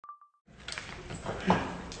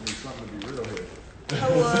Need something to be real here.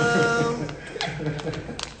 Hello.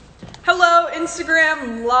 Hello,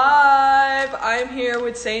 Instagram Live. I'm here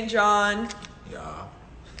with St. John. Yeah.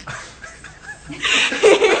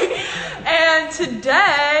 And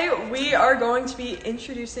today we are going to be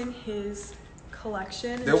introducing his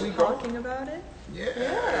collection There and we go. talking about it.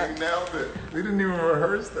 Yeah, you nailed it. We didn't even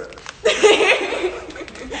rehearse that.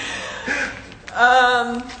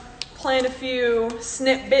 Playing a few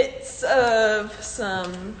snippets of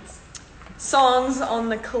some songs on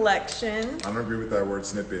the collection. I don't agree with that word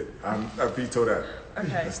snippet. I veto that.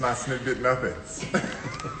 Okay. It's not snippet nothing.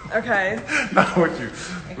 Okay. Not with you.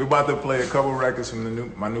 We're about to play a couple records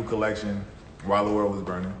from my new collection, While the World Was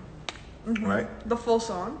Burning. Mm-hmm. Right? The full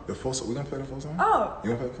song. The full song. We gonna play the full song? Oh. You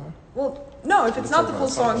gonna play the song? Well, no, if it's not the full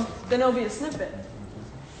song, then it'll be a snippet.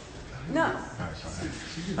 No.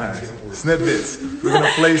 Alright. Snippets. We're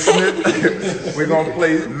gonna play We're gonna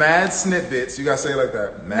play mad snippets. You gotta say it like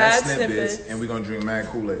that. Mad snippets. And we're gonna drink mad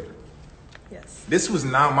Kool-Aid. Yes. This was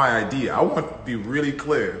not my idea. I want to be really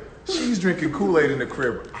clear. She's drinking Kool-Aid in the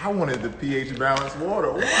crib. I wanted the pH balanced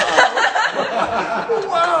water. Wow.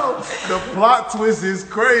 Wow. The plot twist is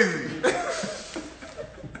crazy.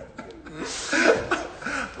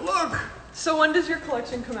 Look. So when does your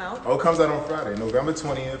collection come out? Oh, it comes out on Friday, November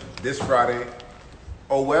 20th, this Friday.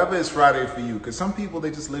 Or wherever it's Friday for you. Because some people, they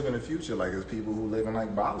just live in the future. Like there's people who live in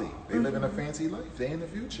like Bali. They live in a fancy life. They in the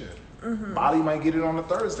future. Bali might get it on a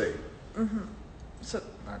Thursday. So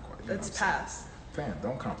Not quite. it's past. Fam,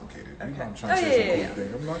 don't complicate it. You know Okay. I'm trying to say some cool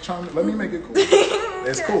thing. I'm not trying to, let me make it cool.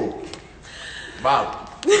 It's cool. Bali.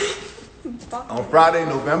 On Friday,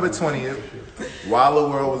 November 20th, While the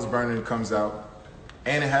World Was Burning comes out.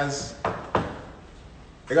 And it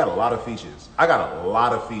got a lot of features. I got a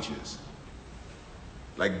lot of features.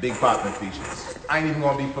 Like big poppin' features. I ain't even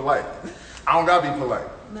gonna be polite. I don't gotta be polite.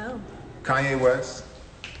 No. Kanye West,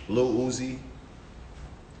 Lil Uzi,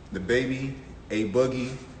 The Baby, A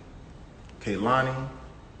Boogie, Kehlani,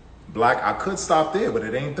 Black. I could stop there, but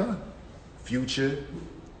it ain't done. Future.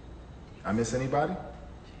 I miss anybody?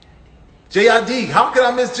 J.I.D. How could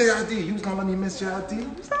I miss J.I.D.? You was gonna let me miss J.I.D.?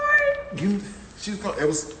 I'm sorry.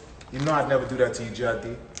 You know I'd never do that to you,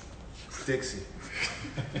 J.I.D. Dixie.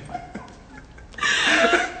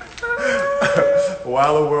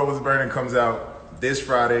 While the World Was Burning comes out this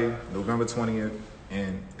Friday, November 20th,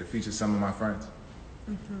 and it features some of my friends.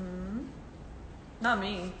 Not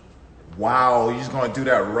me. Wow, you just gonna do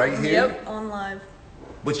that right here? Yep, on live.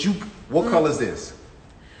 But what color is this?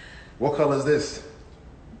 What color is this?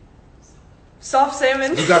 Soft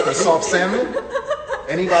salmon. You got the soft salmon?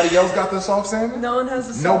 Anybody else got the soft salmon? No one has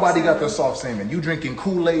the soft Nobody salmon. got the soft salmon. You drinking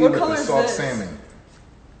Kool-Aid What with color the is soft this? salmon.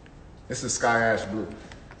 This is sky ash blue.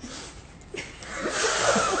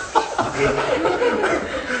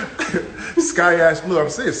 Sky ash blue. I'm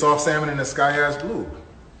saying soft salmon and the sky ash blue.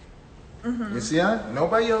 You see that?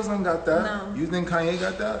 Nobody else done got that. No. You think Kanye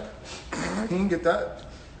got that? He didn't get that.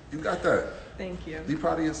 You got that. Thank you. Be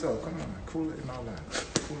proud of yourself. Come on, Kool-Aid and all that.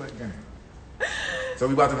 Kool-Aid game. So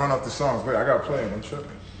we about to run off the songs. Wait, I got to play them. I'm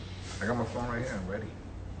tripping. I got my phone right here. I'm ready.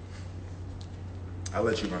 I'll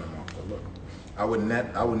let you run them off. But look, I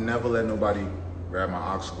would never let nobody grab my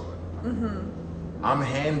aux cord. I'm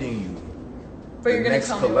handing you But the you're gonna next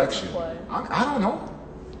tell me collection. what to play. I don't know.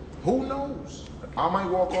 Who knows? I might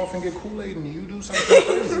walk off and get Kool-Aid and you do something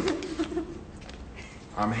crazy.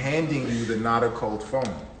 I'm handing you the Not a Cult phone.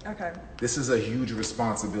 Okay. This is a huge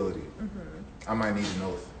responsibility. I might need an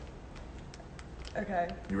oath. Okay.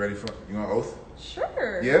 You ready for you want an oath?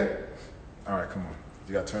 Sure. Yeah? Alright, come on.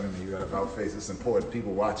 You gotta turn to me, you got a about face. It's important.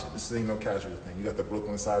 People watch it. This ain't no casual thing. You got the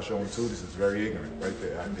Brooklyn side showing too. This is very ignorant. Right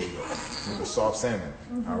there. All right, there you go. With the soft salmon.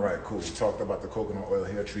 Alright, cool. We talked about the coconut oil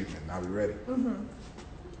hair treatment. Now we ready.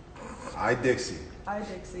 I Dixie. I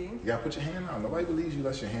Dixie. You gotta put your hand out. Nobody believes you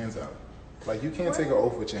unless your hands out. Like you can't take an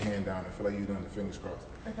oath with your hand down and feel like you're doing the fingers crossed.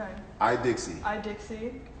 Okay. I Dixie. I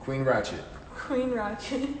Dixie. Queen Ratchet. Queen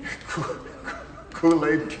Ratchet.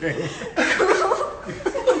 Kool-Aid King.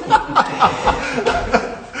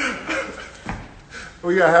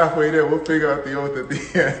 We got halfway there. We'll figure out the oath at the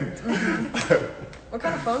end. What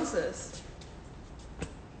kind of phone's this?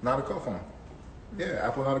 Not a cell phone. Yeah,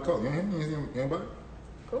 Apple not a call. You ain't hear me? You ain't buy it?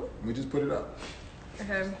 Cool. We just put it up.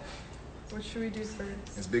 Okay. What should we do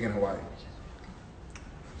first? It's big in Hawaii.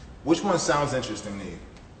 Which one sounds interesting to you?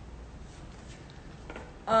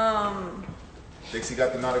 Dixie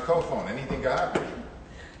got the not a cell phone. Anything got happen?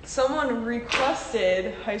 Someone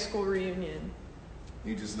requested high school reunion.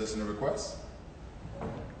 You just listen to requests?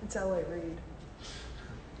 It's L.A. Reid.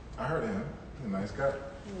 I heard him. He's a nice guy.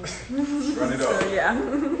 Run it up. So yeah.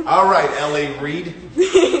 All right, L.A. Reid.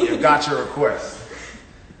 You're got your request.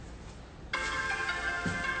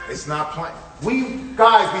 It's not playing. We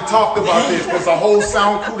talked about this. There's a whole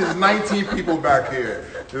sound crew. There's 19 people back here.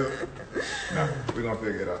 Nah, we're gonna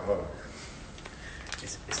figure it out. Hold on.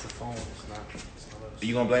 It's the phone. It's not us.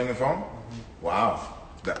 You gonna blame the phone? Wow.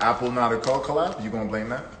 The Apple not a call collab? You gonna blame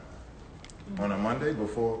that? On a Monday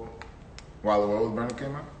before While the World Was Burning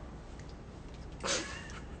came out?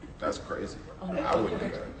 That's crazy. I wouldn't do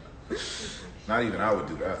that. Not even I would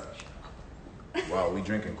do that. Wow, we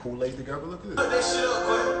drinking Kool-Aid together? Look at this.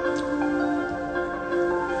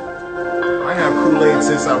 I have Kool-Aid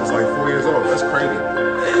since I was like 4 years old. That's crazy.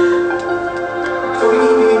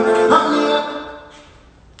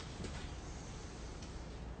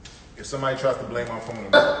 If somebody tries to blame my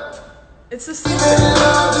phone, It's the same.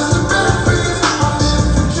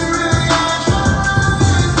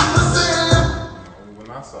 we will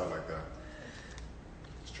not start like that.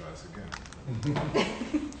 Let's try this again.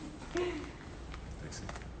 Dixie,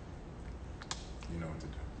 you know what to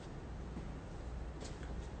do.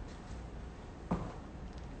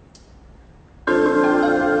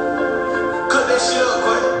 Cut that shit up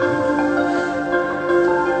quick.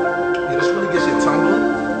 Yeah, this really gets you tumbling.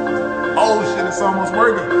 Oh shit, it's almost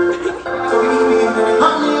working.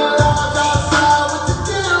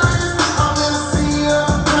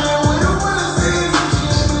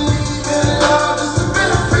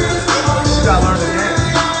 You gotta learn to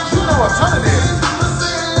dance. You know a ton of dance.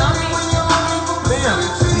 Damn,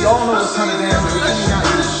 we all know a ton of dance.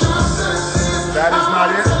 That is not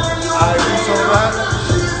it. I saw that.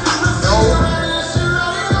 No.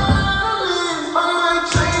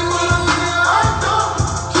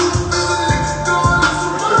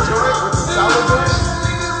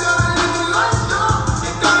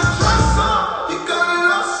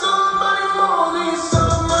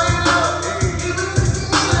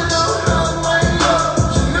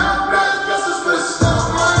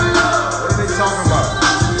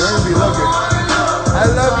 I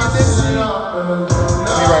love you, Dixie.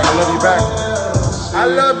 Right, I love you back. I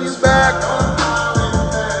love you back.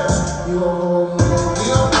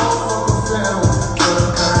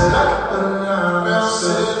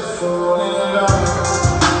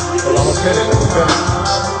 Hold on, let's finish.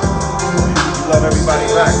 You love everybody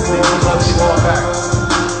back. Dixie loves you all back.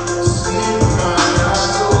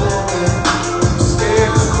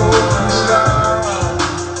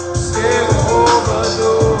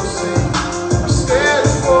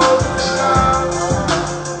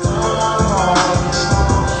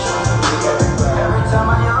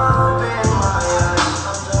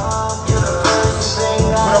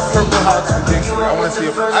 I want to see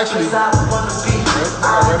if actually red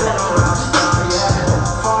hearts.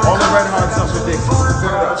 All the red hearts up for Dixie. Put it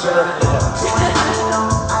up. I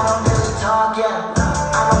don't really talk yet.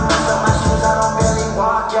 I don't mess up my shoes. I don't really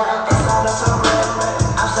walk yet. It's not up to red.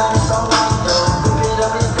 I'm starting so light though. Whip it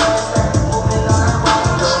up his ass. Move it on that white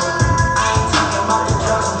though. I ain't talking about the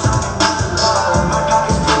drugs. I'm talking about the love. My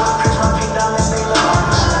pockets full of Chris. My pink diamonds they look like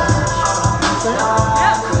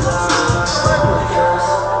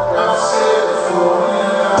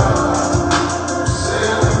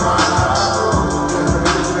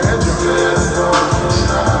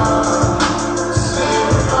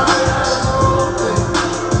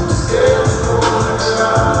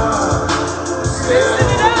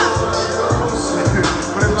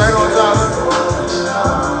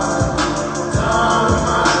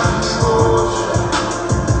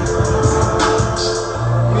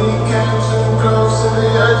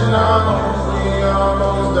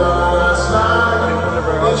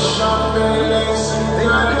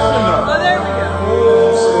Oh, there we go.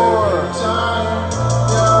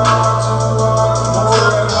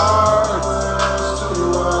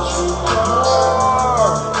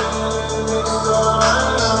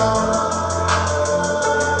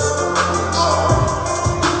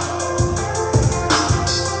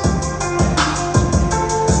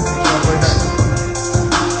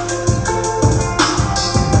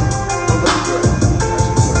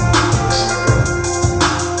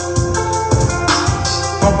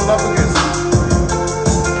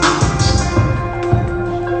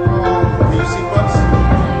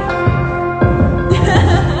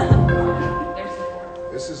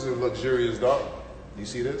 Luxurious dog. You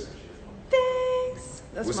see this? Thanks.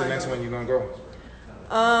 That's What's the next one you're gonna go?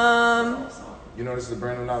 You know this is a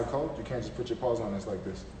brand new not a code? You can't just put your paws on this like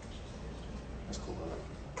this. That's cool.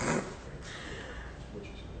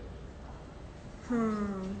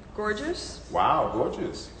 Gorgeous. Wow,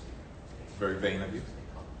 gorgeous. Very vain of you.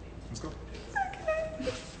 Let's go.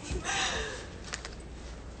 Okay.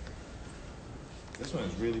 This one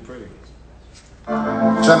is really pretty.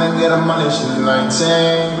 Tryna get her money, she was 19.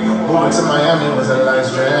 Moving to Miami was a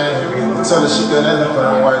life's dream. Told her she could end up on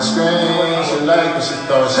a white screen. She liked it, she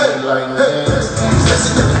thought she could like me.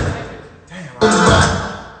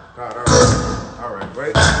 God, all right,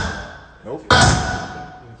 wait. Nope.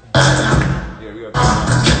 Yeah, we got.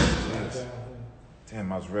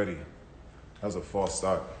 Damn, I was ready. That was a false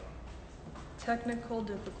start. Technical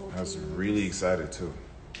difficulties. I was really excited too.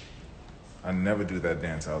 I never do that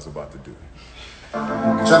dance I was about to do.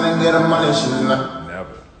 Tryna get her money, she was not.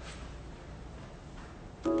 Never.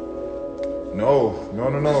 No. No,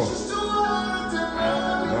 not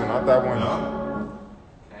that one.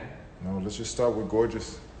 Okay. No, let's just start with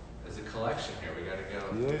Gorgeous. There's a collection here. We gotta go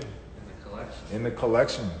Yeah. in the collection. In the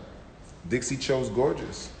collection. Dixie chose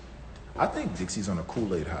Gorgeous. I think Dixie's on a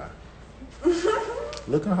Kool-Aid high.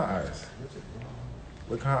 Look in her eyes.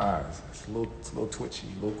 Look in her eyes. It's a little twitchy,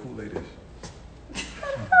 a little Kool-Aid-ish.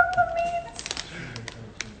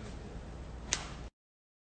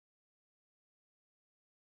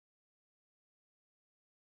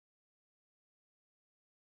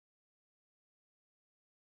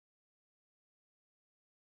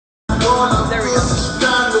 There we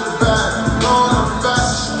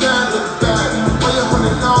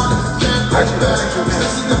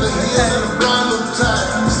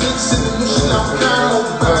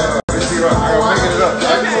go.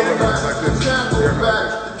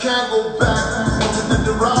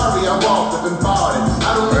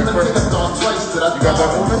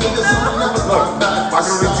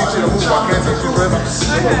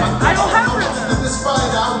 Okay, I don't have rhythm.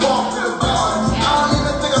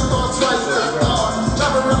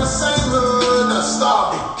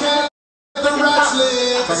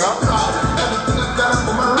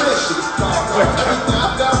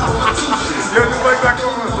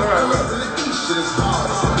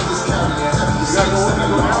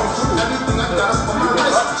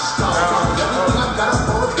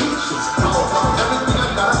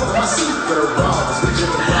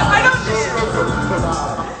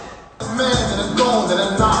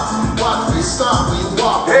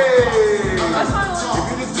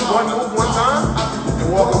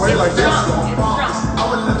 Like this. I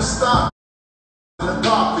would never stop in the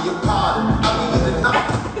park for your pardon. I mean,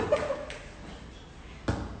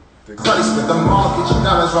 Christ with the mortgage,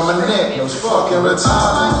 diamonds from my neck, no fucking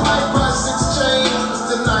retarded. I buy 6 chains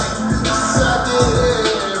tonight. This is how I did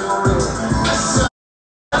it for real. This is how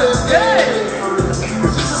I did it for real.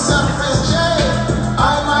 This is how I did it. I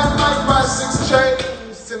might buy 6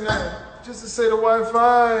 chains tonight. Just to say the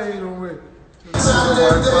Wi-Fi don't work. This is how I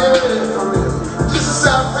did it for real. This is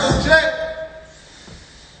how I did it.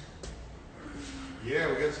 Yeah,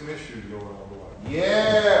 we got some issues going on.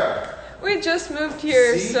 Yeah. We just moved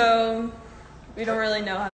here, See? so we don't really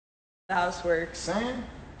know how the house works. Saying?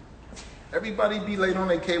 Everybody be late on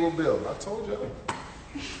their cable bill. I told you.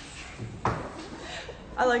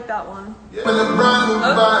 I like that one. Yeah. Oh, it's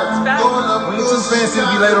back. We ain't too fancy to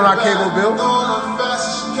be late on our cable bill.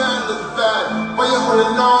 Why you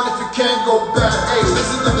holding on if you can't go back? Hey,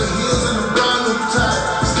 listen to the heels and the brand new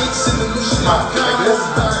tag. Sticks in the new shit, I can't go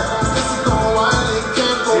back. Listen, go wild, it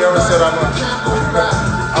can't go back. Sierra said I'm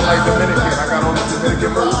I like Dominican. I got all the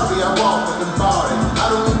Dominican moves. I walk with them body. I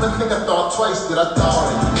don't even think I thought twice that I thought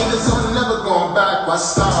it. Niggas ain't never going back where I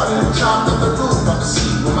started. Chopped up the roof, I could see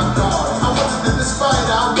with my guard. I wasn't in this fight,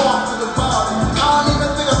 I walked with the body. I don't even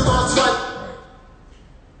think I thought twice.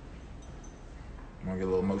 Wanna get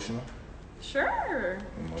a little emotional? Sure.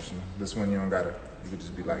 Emotional. This one you don't gotta. You could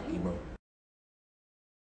just be like emo.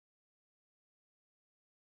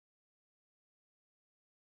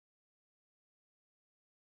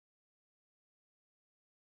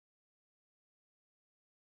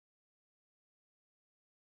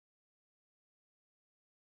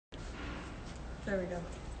 There we go.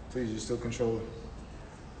 Please, you're still controlling.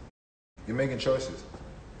 You're making choices.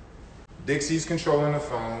 Dixie's controlling the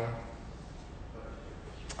phone.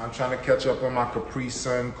 I'm trying to catch up on my Capri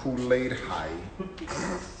Sun Kool-Aid high.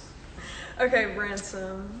 Okay,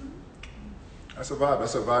 Ransom. That's a vibe.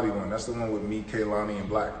 That's a vibey one. That's the one with me, Kaylani, and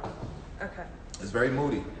Black. Okay. It's very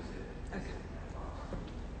moody. Okay.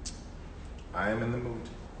 I am in the mood.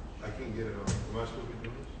 I can't get it on. Am I supposed to be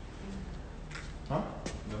doing this? Huh?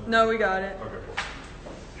 No, we got it. Okay, cool.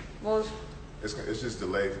 Well, It's just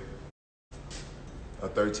delayed. A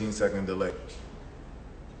 13-second delay.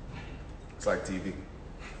 It's like TV.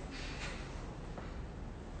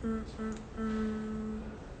 20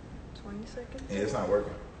 seconds? Yeah, it's not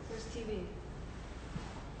working. Where's TV?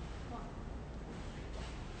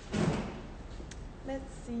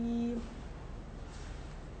 Let's see.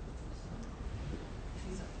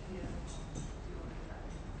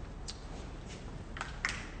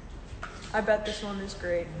 I bet this one is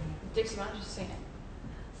great. Dixie, why don't you sing it?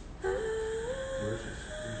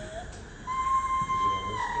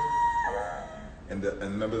 And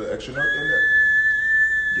remember the extra note in there?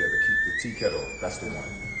 Yeah, the tea kettle. That's the one.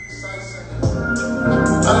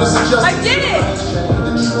 I did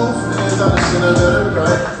it!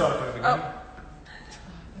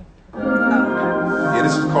 Yeah,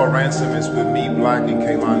 this is called Ransom. It's with me, Black, and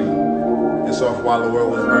Kaylani. It's off While the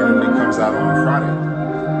World Was Burning. It comes out on Friday.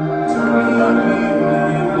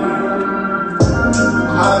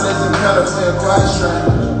 Holidays in California quite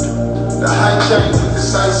strange. The high change with the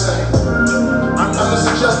sight saying I'm just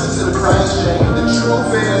adjusting to the price change. The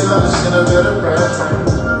truth is I'm just in a better price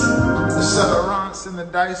range. The severance in the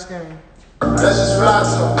dice game. That's just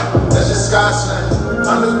Rizzo, that's just Scotland.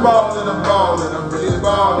 I'm just balling, I'm really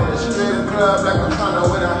balling. Straight in the club like I'm trying to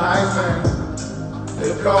win a high thing. They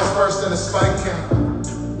applaud first and the spike came.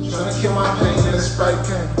 Trying to kill my pain and the sprite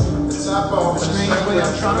came. The top off, which means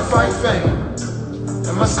I'm trying to fight fame.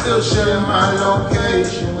 Am I still sharing my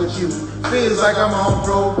location with you? Feels like I'm on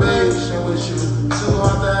probation with you. Too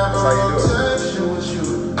hard to have a rotation with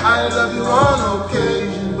you. I love you on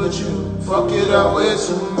occasion, but you fuck it up way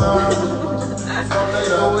too much. Fuck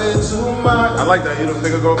it up way too much. I like that. You don't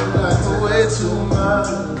think it'll go? Way too much.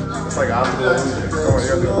 It's like I'm the Come on, you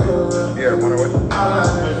gotta do it. Yeah, one away.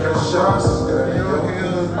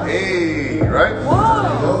 Hey, right?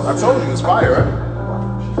 Whoa! I told you it was fire, right?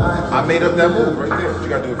 I made up that move right there. You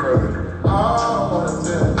gotta do it further.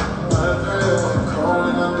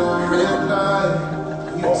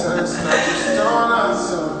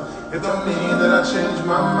 It don't mean that I changed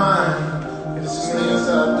my mind. It just means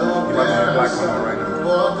that I don't You like to hear Black Woman right now?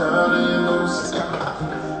 walk down and no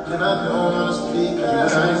sky. And I don't wanna speak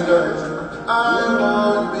anger. I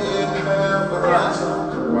won't be there for us.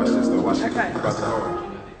 Watch this though. Watch it. Okay. You're about to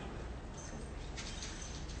go.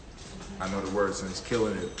 I know the words since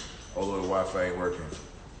killing it, although the Wi-Fi ain't working.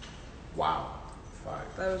 Wow. Fire.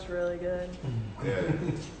 That was really good. Yeah.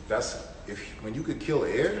 That's when you could kill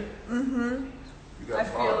air. Mm-hmm. You got I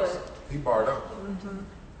feel bars. it. He barred up. Mm-hmm.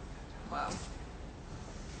 Wow.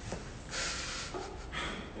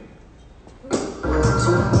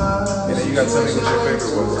 And then you got to tell me what your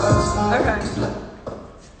favorite was. Okay.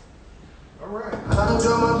 Alright.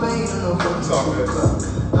 It's all good.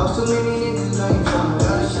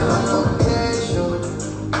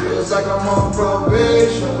 Feels like I'm on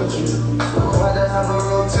probation with you. Why to have a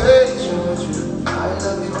rotation with you? I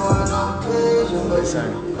love you on occasion, but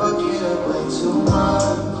fuck it up way too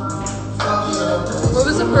much. What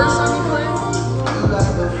was the first song you played?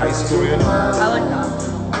 High school reunion. I like that.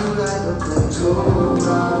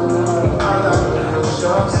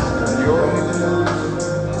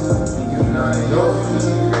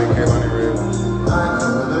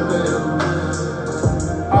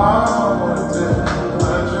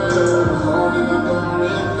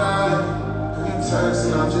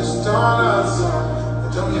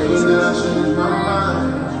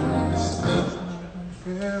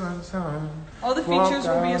 All the features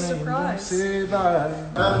will be a surprise. I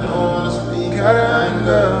don't wanna speak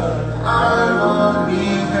anger. I wanna be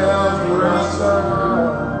held to myself,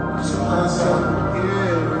 yeah. So,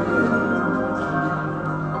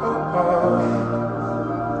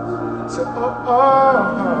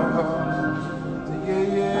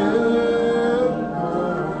 yeah,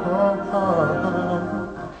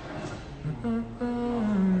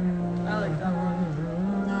 I like that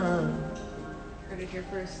one. Heard it here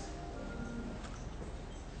first.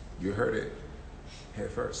 You heard it here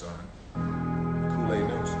first on Kool-Aid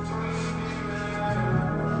News.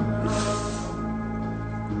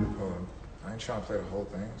 Hold on. I ain't trying to play the whole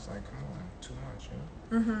thing. It's like, come on, too much, you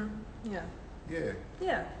know? Mm-hmm. Yeah. Yeah.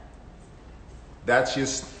 Yeah. That's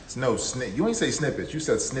just, no, you ain't say snippets. You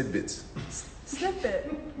said snidbits.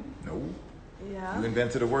 Snippet. No. Yeah. You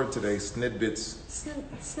invented a word today, snidbits. Snip.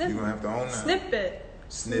 You're going to have to own that. Snippet.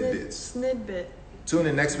 Snidbits. Snidbit. Tune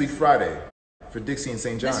in next week, Friday, for Dixie and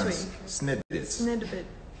St. This John's. week. Snidbits. Snidbit.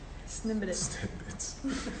 Snippet.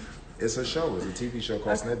 Snidbits. It's a show. It's a TV show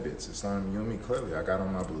called Snidbits. It's on you and me clearly. I got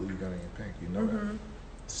on my blue, you got on your pink. You know that.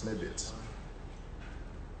 Snidbits.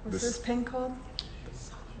 What's this pink called?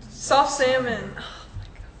 Soft salmon. Oh,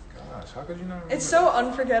 Gosh, how could you not remember? it's so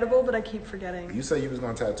unforgettable, but I keep forgetting. You said you was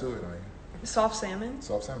going to tattoo it on you. Soft salmon?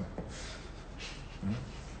 Soft salmon.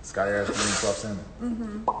 Sky ash green soft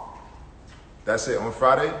salmon. That's it. On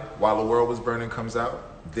Friday, While the World Was Burning comes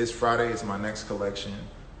out. This Friday is my next collection.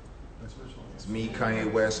 It's me,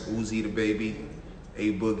 Kanye West, Uzi the Baby,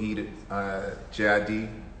 A Boogie, J.I.D.,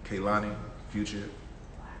 Kaylani, Future,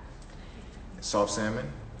 Soft Salmon,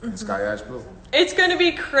 and Sky Ash Blue. It's gonna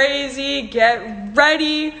be crazy. Get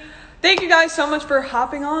ready. Thank you guys so much for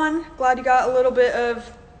hopping on. Glad you got a little bit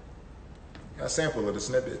of Got a sample of the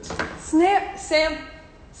snippets.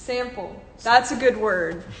 sample. That's a good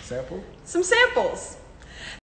word. Sample? Some samples.